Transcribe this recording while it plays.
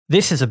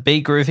This is a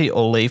Be Groovy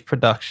or Leave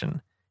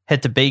production.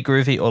 Head to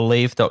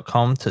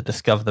begroovyorleave.com to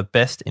discover the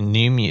best in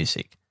new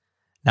music.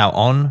 Now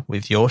on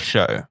with your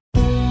show.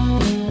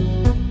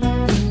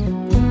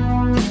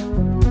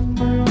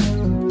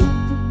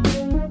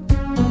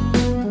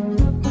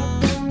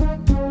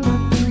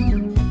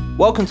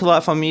 Welcome to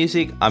Life on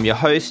Music. I'm your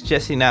host,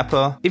 Jesse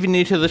Napa. If you're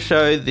new to the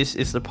show, this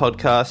is the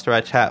podcast where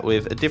I chat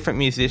with a different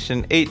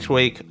musician each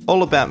week,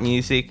 all about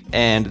music.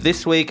 And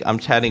this week, I'm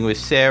chatting with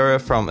Sarah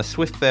from A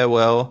Swift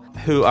Farewell,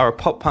 who are a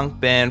pop-punk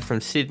band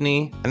from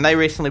Sydney. And they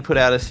recently put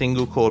out a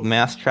single called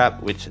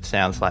Mousetrap, which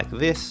sounds like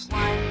this.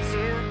 1, 2,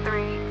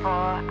 3, 4,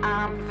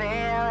 I'm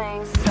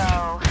feeling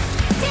so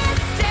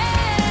distant.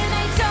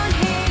 I don't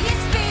hear you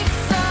speak,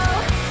 so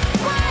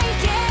why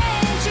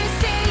can't you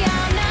see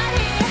I'm not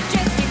here?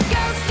 Just a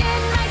ghost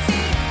in my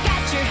seat,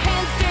 got your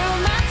hands through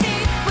my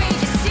teeth. We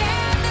just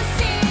share the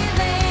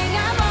ceiling,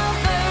 I'm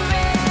over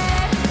it.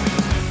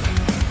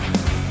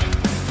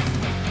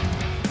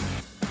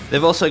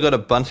 They've also got a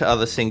bunch of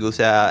other singles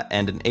out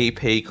and an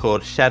EP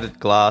called Shattered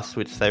Glass,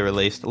 which they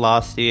released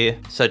last year,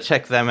 so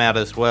check them out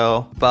as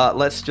well. But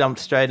let's jump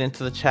straight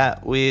into the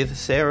chat with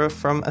Sarah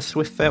from A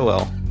Swift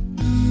Farewell.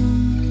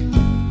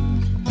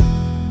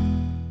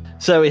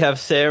 So we have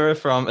Sarah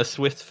from A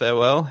Swift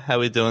Farewell. How are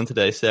we doing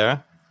today,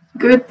 Sarah?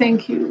 Good,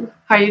 thank you.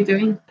 How are you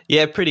doing?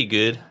 Yeah, pretty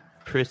good.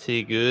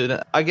 Pretty good.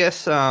 I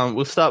guess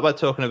we'll start by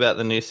talking about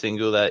the new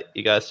single that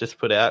you guys just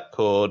put out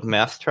called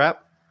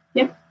Mousetrap.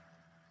 Yep.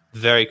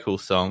 Very cool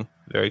song.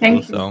 Very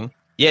Thank cool you. song.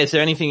 Yeah, is there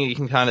anything you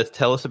can kind of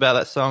tell us about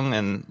that song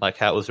and like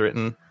how it was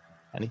written?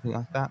 Anything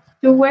like that?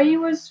 The way it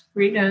was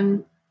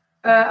written,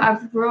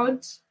 I've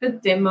wrote a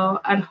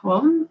demo at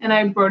home and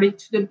I brought it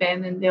to the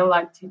band and they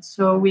liked it.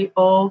 So we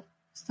all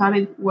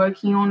started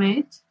working on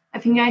it. I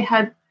think I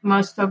had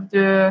most of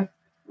the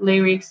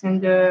lyrics and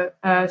the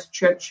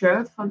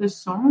structure for the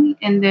song.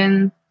 And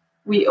then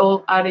we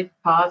all added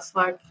parts,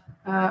 like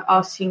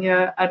our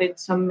singer added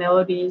some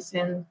melodies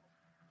and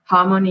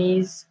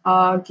harmonies.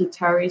 Our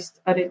guitarist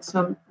added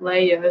some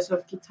layers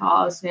of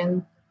guitars,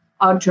 and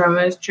our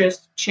drummers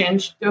just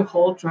changed the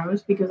whole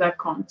drums because I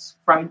can't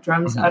write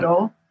drums at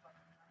all.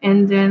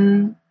 And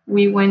then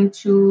we went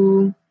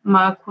to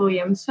Mark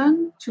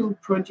Williamson to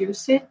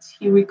produce it.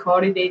 He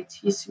recorded it.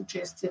 He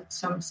suggested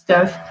some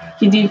stuff.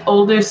 He did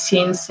all the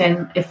synths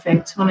and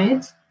effects on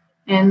it.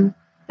 And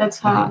that's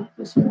how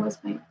the song was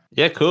made.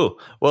 Yeah, cool.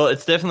 Well,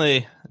 it's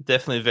definitely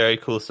a very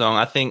cool song.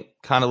 I think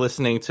kind of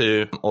listening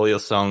to all your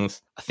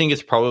songs, I think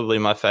it's probably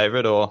my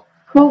favorite or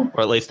Cool.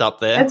 at least up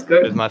there That's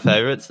good. with my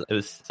favorites. It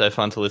was so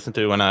fun to listen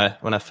to when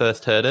I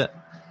first heard it.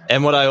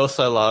 And what I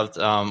also loved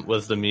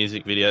was the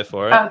music video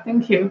for it. Oh,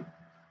 thank you.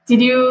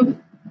 Did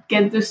you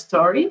get the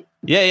story?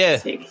 Yeah.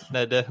 Sick.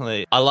 No,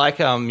 definitely. I like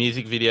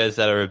music videos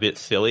that are a bit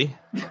silly.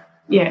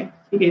 Yeah,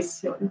 it is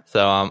silly.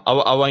 So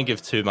I won't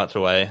give too much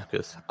away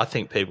because I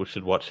think people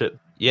should watch it.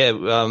 Yeah,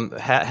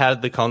 how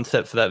did the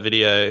concept for that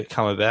video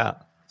come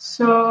about?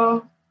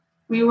 So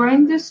we were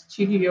in the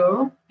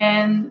studio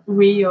and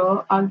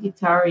Rio, our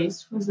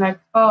guitarist, was like,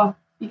 oh,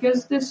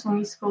 because the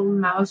song is called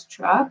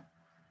Mousetrap,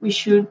 we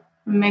should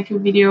make a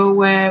video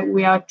where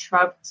we are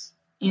trapped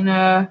in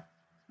a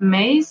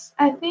maze,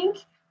 I think.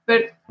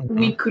 But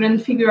we couldn't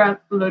figure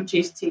out the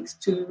logistics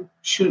to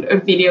shoot a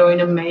video in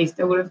a maze.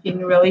 That would have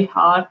been really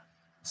hard.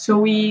 So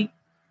we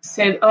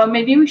said, oh,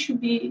 maybe we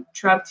should be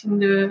trapped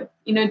in a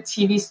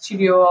TV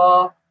studio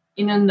or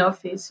in an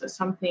office or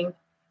something.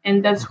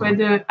 And that's where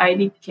the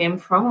idea came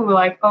from. We were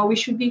like, oh, we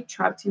should be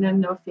trapped in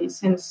an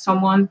office and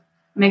someone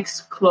makes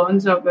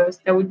clones of us.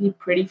 That would be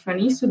pretty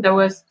funny. So that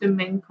was the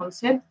main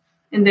concept.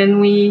 And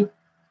then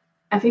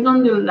I think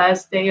on the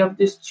last day of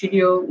the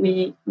studio,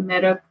 we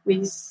met up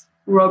with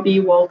Robbie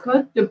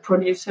Walcott, the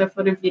producer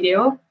for the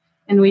video.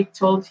 And we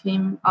told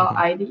him our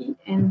idea,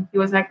 and he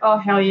was like, oh,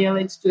 hell yeah,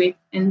 let's do it.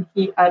 And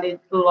he added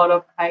a lot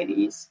of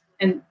ideas.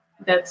 And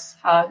that's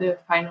how the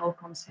final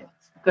concept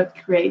got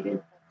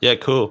created. Yeah,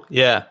 cool.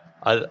 Yeah.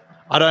 I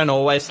don't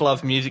always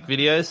love music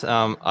videos.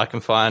 I can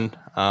find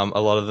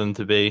a lot of them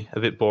to be a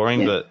bit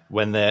boring, but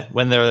when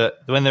they're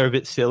a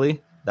bit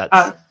silly, that's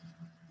why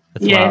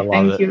I love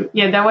thank it. you.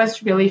 Yeah, that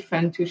was really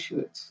fun to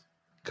shoot.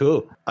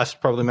 Cool. I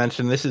should probably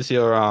mention this is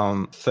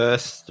your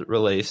first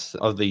release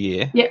of the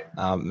year.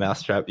 Yeah.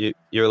 Mousetrap. You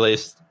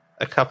released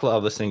a couple of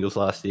other singles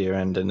last year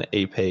and an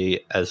EP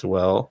as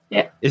well.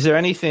 Yeah. Is there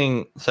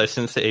anything, so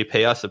since the EP,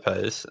 I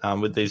suppose,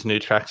 with these new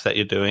tracks that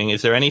you're doing,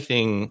 is there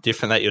anything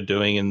different that you're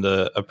doing in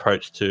the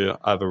approach to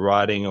either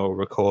writing or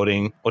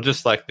recording or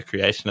just like the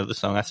creation of the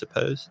song, I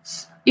suppose?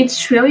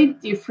 It's really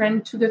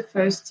different to the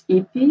first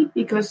EP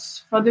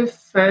because for the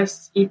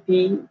first EP,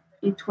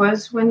 it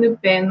was when the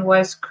band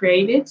was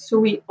created. So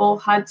we all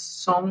had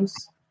songs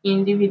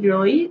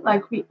individually,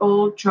 like we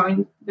all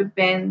joined the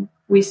band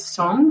with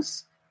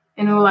songs.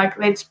 And we were like,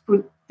 let's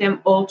put them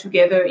all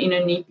together in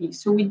an EP.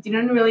 So we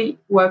didn't really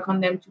work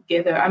on them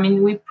together. I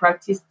mean, we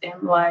practiced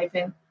them live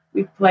and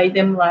we played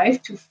them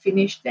live to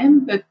finish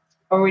them. But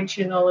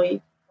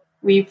originally,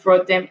 we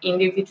wrote them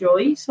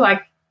individually. So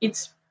like,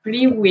 it's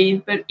pretty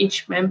weird, but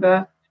each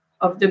member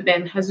of the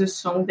band has a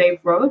song they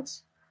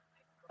wrote.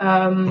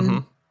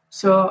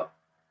 So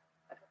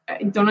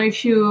I don't know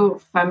if you're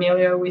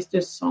familiar with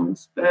the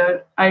songs,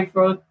 but I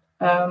wrote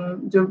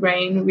The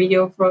Rain,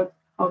 Rio wrote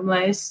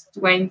Homeless,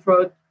 Dwayne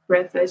wrote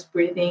Breathless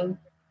Breathing,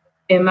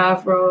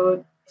 Emma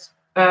wrote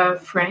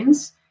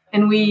Friends,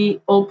 and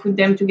we all put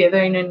them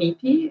together in an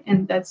EP,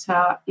 and that's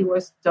how it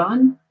was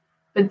done.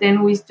 But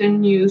then with the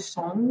new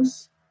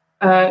songs,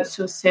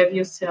 so Save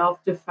Yourself,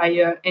 The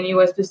Fire, and it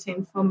was the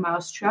same for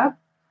Mousetrap,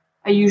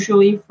 I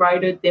usually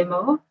write a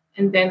demo,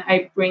 and then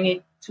I bring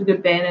it to the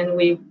band and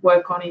we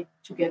work on it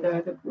together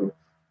as a group.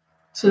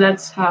 So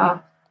that's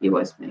how it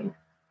was made.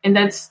 And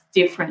that's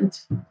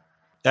different.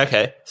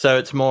 Okay, so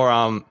it's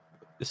more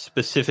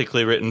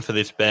specifically written for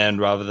this band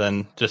rather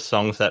than just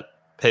songs that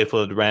people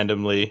had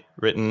randomly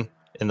written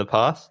in the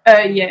past?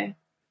 Yeah.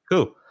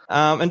 Cool.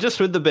 And just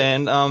with the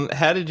band,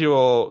 how did you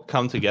all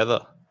come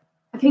together?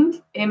 I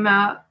think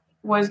Emma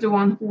was the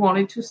one who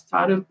wanted to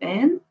start a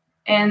band.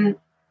 And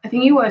I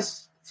think it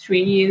was 4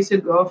 years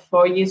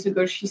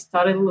ago, she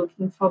started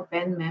looking for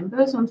band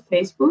members on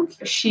Facebook.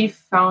 She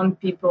found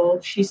people,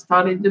 she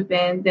started the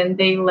band, then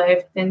they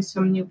left, then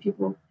some new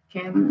people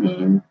came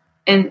in.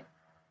 And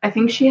I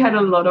think she had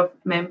a lot of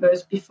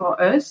members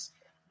before us.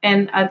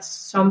 And at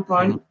some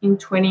point in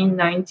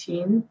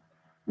 2019,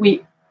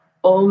 we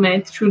all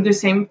met through the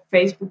same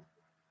Facebook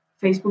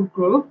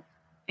group.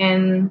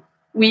 And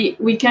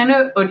we kind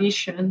of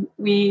auditioned.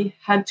 We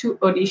had to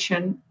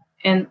audition,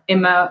 and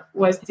Emma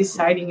was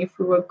deciding if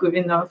we were good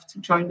enough to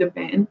join the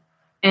band.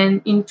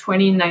 And in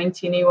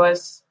 2019, it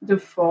was the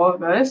four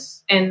of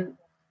us and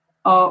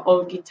our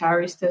old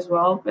guitarist as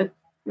well. But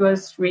it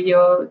was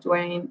Rio,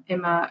 Dwayne,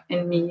 Emma,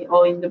 and me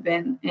all in the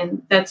band.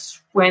 And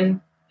that's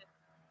when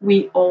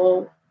we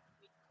all,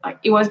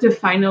 it was the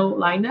final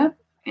lineup,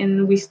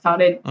 and we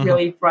started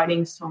really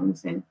writing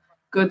songs and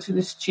go to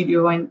the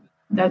studio. And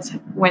that's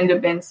when the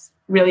band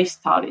really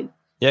started.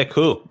 Yeah,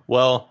 cool.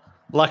 Well,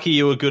 lucky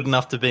you were good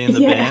enough to be in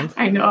the band.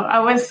 I know. I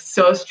was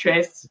so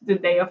stressed the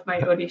day of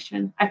my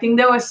audition. I think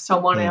there was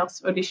someone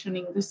else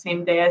auditioning the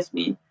same day as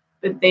me,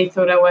 but they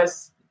thought it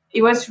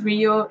was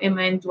Rio,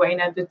 Emma, and Dwayne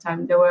at the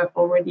time. They were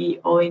already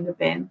all in the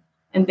band,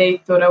 and they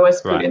thought I was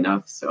good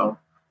enough. So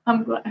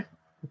I'm glad.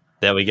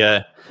 There we go.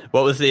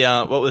 What was the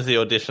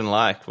audition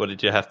like? What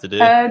did you have to do?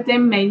 They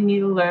made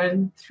me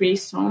learn 3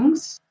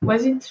 songs.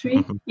 Was it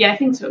 3? Yeah, I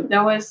think so.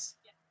 That was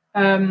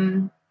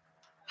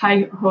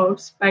High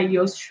Hopes by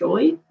Yours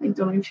Truly. I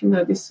don't know if you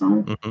know this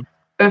song.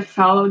 A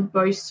Fall Out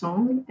Boy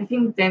song. I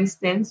think Dance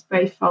Dance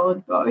by Fall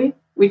Out Boy,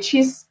 which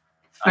is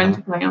fun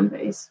to play on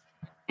bass.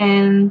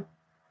 And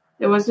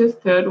there was a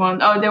third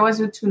one. Oh, there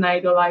was a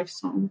Tonight Alive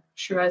song,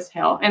 Sure as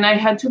Hell. And I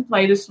had to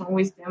play the song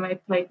with them. I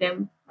played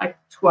them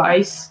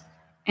twice.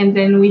 And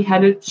then we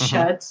had a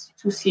chat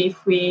to see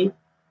if we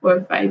were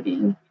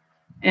vibing.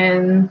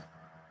 And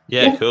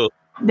cool.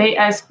 They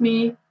asked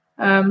me,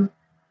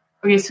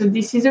 okay, so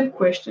this is a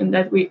question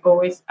that we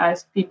always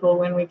ask people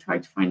when we try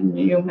to find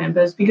new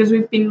members, because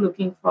we've been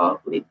looking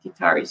for lead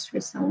guitarists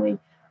recently.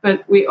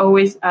 But we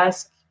always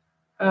ask,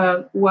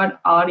 what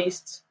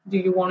artists do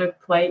you want to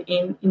play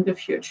in the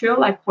future?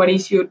 What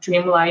is your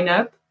dream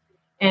lineup?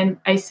 And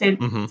I said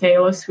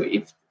Taylor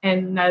Swift.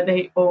 And now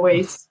they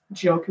always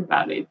joke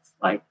about it.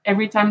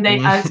 Every time they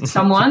ask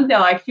someone, they're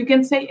like, you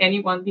can say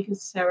anyone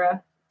because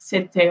Sarah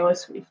said Taylor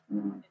Swift.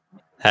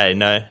 Hey,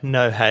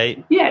 no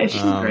hate. Yeah,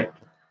 she's great.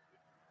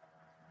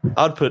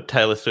 I'd put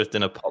Taylor Swift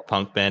in a pop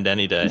punk band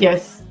any day.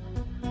 Yes,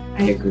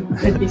 I agree.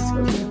 That'd be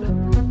so good.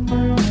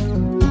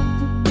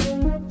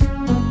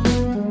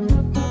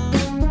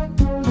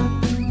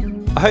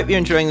 I hope you're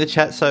enjoying the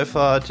chat so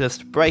far.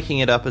 Just breaking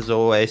it up as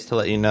always to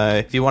let you know,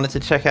 if you wanted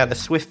to check out A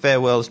Swift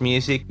Farewell's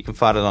music, you can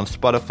find it on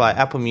Spotify,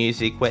 Apple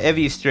Music, wherever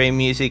you stream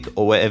music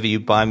or wherever you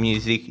buy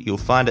music, you'll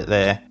find it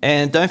there.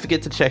 And don't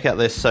forget to check out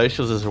their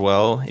socials as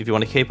well if you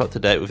want to keep up to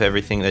date with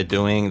everything they're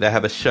doing. They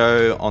have a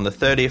show on the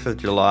 30th of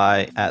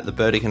July at the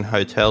Burdekin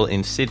Hotel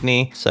in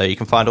Sydney, so you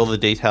can find all the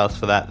details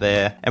for that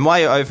there. And while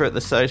you're over at the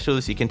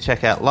socials, you can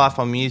check out Life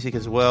on Music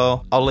as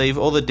well. I'll leave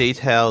all the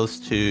details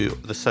to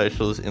the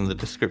socials in the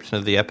description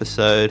of the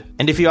episode.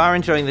 And if you are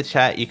enjoying the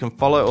chat, you can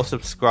follow or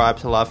subscribe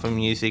to Life on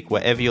Music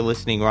wherever you're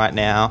listening right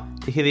now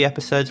to hear the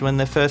episodes when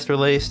they're first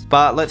released.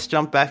 But let's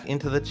jump back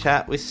into the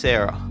chat with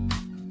Sarah.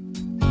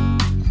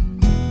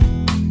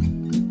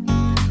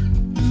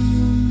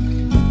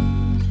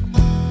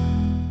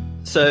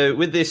 So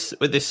with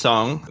this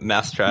song,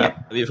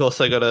 Mousetrap, you've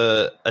also got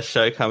a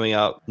show coming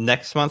up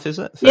next month, is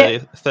it?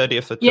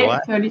 30th of July?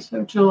 Yeah, 30th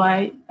of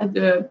July at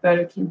the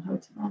Burdekin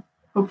Hotel.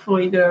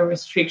 Hopefully the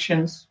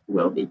restrictions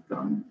will be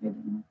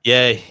gone.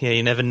 Yeah,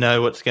 you never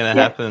know what's going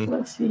to happen.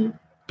 Let's see.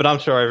 But I'm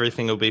sure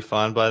everything will be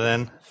fine by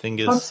then.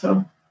 Fingers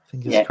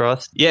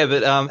crossed. Yeah,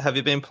 but have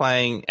you been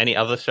playing any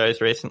other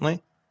shows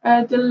recently?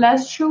 The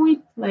last show we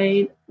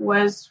played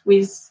was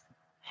with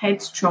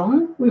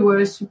Headstrong. We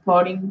were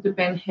supporting the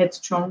band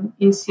Headstrong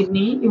in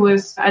Sydney. It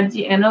was at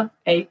the end of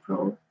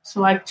April,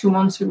 so 2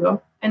 months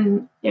ago.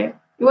 And it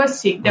was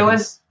sick. There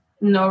was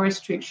no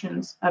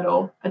restrictions at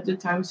all at the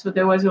time, so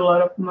there was a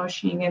lot of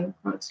moshing and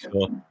crowd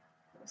surfing.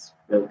 It was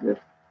really good.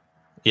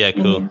 Yeah,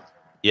 cool.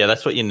 Yeah,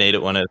 that's what you need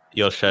at one of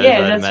your shows, Yeah,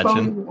 I'd that's what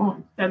we imagine.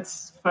 want.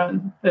 That's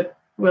fun, but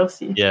we'll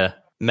see. Yeah,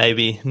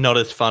 maybe not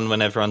as fun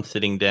when everyone's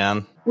sitting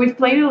down. We've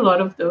played a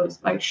lot of those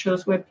like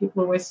shows where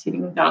people were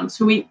sitting down,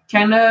 so we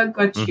kind of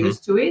got Mhm.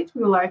 used to it.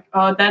 We were like,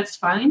 oh, that's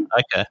fine.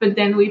 Okay. But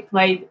then we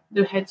played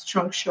the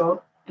Headstrong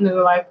show, and we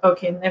were like,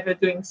 okay, never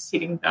doing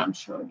sitting down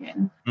show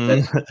again.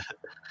 Mm.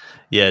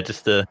 Yeah,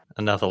 just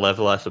another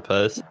level, I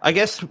suppose. I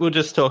guess we'll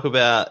just talk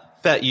about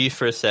you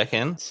for a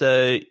second.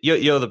 So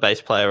you're the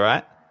bass player,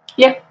 right?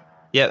 Yeah.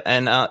 Yeah,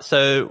 and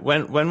so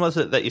when was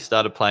it that you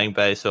started playing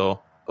bass, or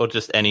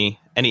just any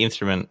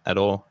instrument at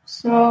all?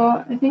 So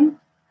I think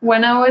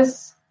when I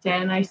was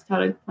 10, I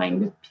started playing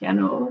the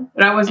piano,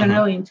 but I wasn't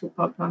really into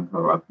pop punk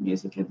or rock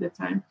music at the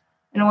time.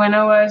 And when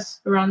I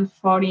was around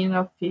 14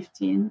 or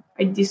 15,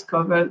 I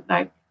discovered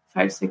like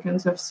 5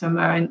 Seconds of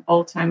Summer and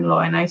All Time Low,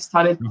 and I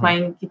started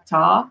playing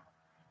guitar.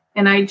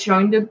 And I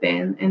joined a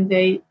band, and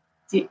it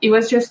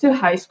was just a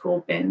high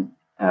school band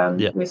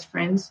with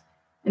friends,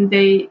 and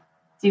they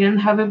didn't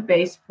have a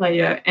bass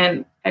player,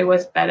 and I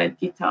was bad at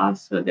guitar,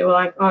 so they were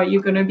like, "Oh,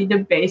 you're gonna be the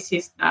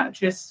bassist now.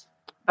 Just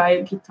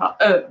buy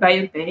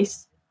a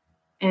bass."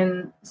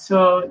 And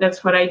so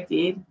that's what I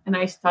did, and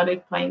I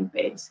started playing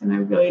bass, and I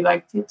really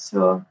liked it.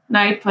 So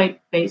now I play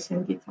bass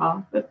and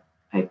guitar, but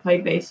I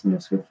play bass in the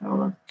Swift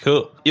Farewell.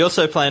 Cool. You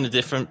also play in a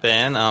different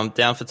band,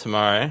 Down for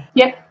Tomorrow.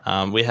 Yeah.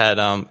 We had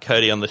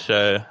Cody on the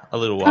show a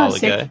little while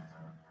sick. ago.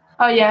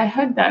 Oh yeah, I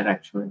heard that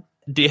actually.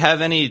 Do you have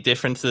any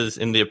differences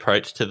in the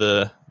approach to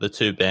the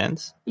two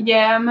bands?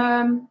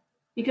 Yeah,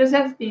 because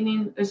I've been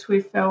in a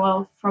Swift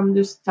Farewell from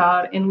the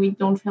start, and we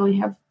don't really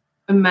have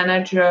a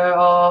manager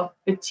or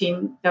a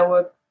team that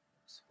works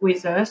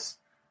with us.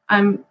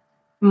 I'm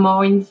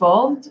more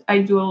involved. I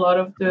do a lot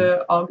of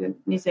the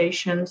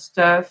organization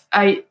stuff.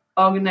 I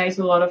organize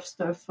a lot of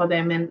stuff for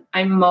them, and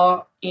I'm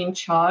more in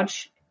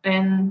charge.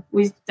 And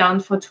with Down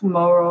for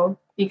Tomorrow,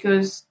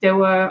 because they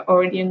were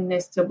already an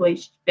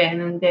established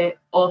band and they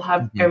all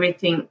have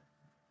everything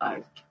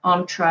like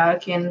on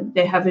track and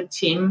they have a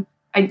team,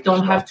 I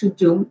don't have to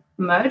do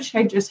much.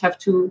 I just have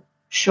to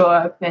show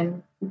up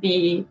and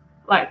be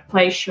like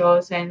play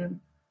shows and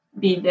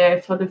be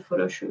there for the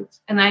photo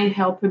shoots. And I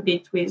help a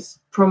bit with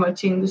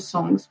promoting the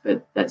songs,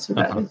 but that's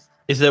about it.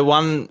 Is there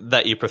one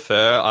that you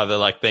prefer, either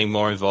like being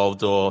more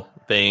involved or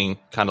being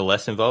kind of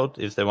less involved?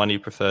 Is there one you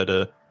prefer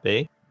to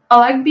be? I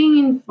like being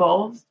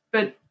involved,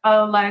 but I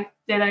like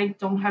that I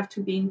don't have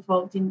to be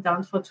involved in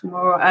Down for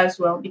Tomorrow as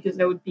well, because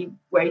that would be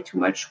way too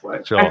much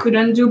work. Sure. I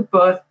couldn't do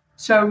both.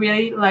 So I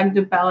really like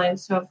the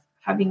balance of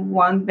having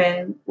one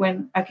band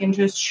when I can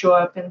just show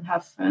up and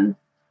have fun,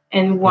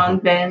 and one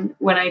band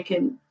when I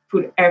can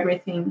put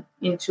everything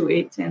into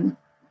it and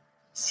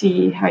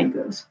see how it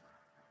goes.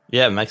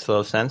 Yeah, it makes a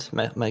lot of sense.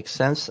 Makes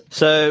sense.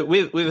 So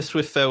with a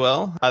Swift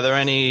Farewell, are there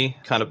any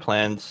kind of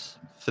plans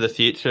for the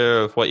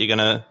future of what you're going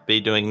to be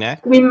doing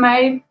next? We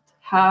might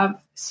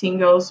have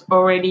singles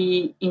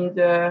already in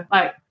the,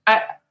 like,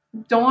 I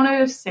don't want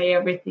to say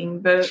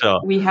everything, but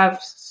Sure. we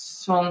have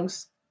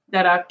songs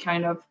that are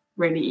kind of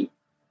ready.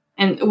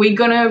 And we're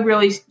going to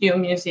release new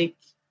music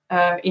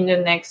in the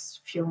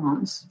next few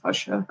months, for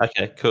sure.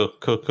 Okay,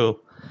 cool.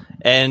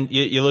 And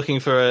you're looking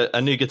for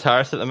a new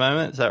guitarist at the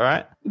moment, is that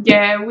right?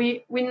 Yeah,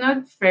 we're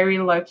not very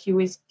lucky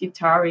with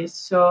guitarists.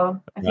 So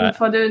I think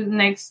for the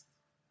next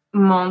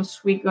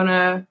months, we're going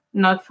to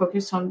not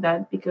focus on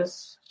that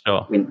because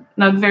Sure. we're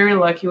not very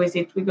lucky with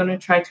it. We're going to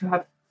try to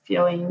have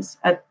feelings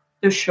at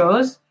the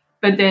shows.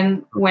 But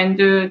then when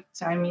the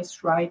time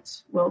is right,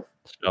 we'll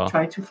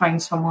try to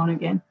find someone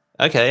again.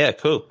 Okay, yeah,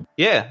 cool.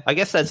 Yeah, I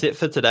guess that's it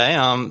for today.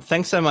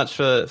 Thanks so much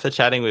for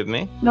chatting with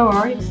me. No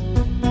worries.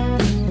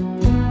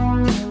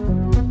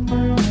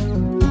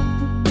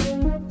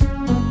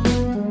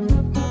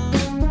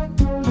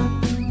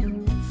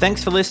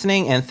 Thanks for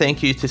listening, and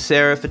thank you to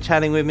Sarah for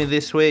chatting with me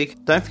this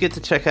week. Don't forget to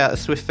check out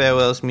Swift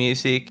Farewell's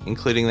music,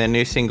 including their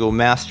new single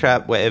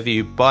Mousetrap, wherever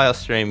you buy or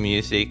stream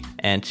music,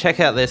 and check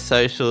out their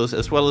socials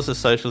as well as the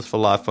socials for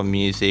Live on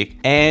Music.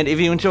 And if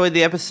you enjoyed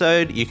the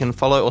episode, you can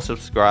follow or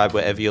subscribe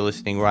wherever you're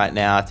listening right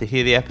now to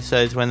hear the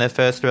episodes when they're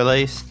first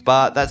released.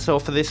 But that's all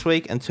for this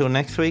week. Until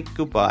next week,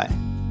 goodbye.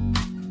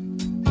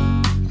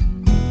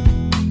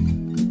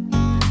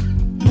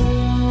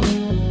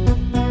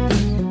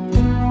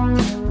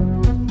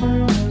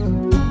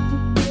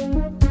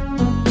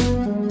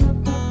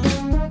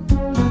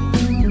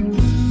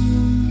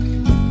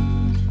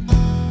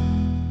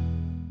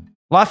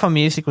 Life on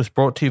Music was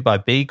brought to you by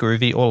Be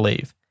Groovy or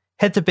Leave.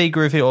 Head to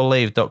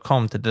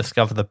begroovyorleave.com to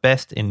discover the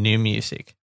best in new music.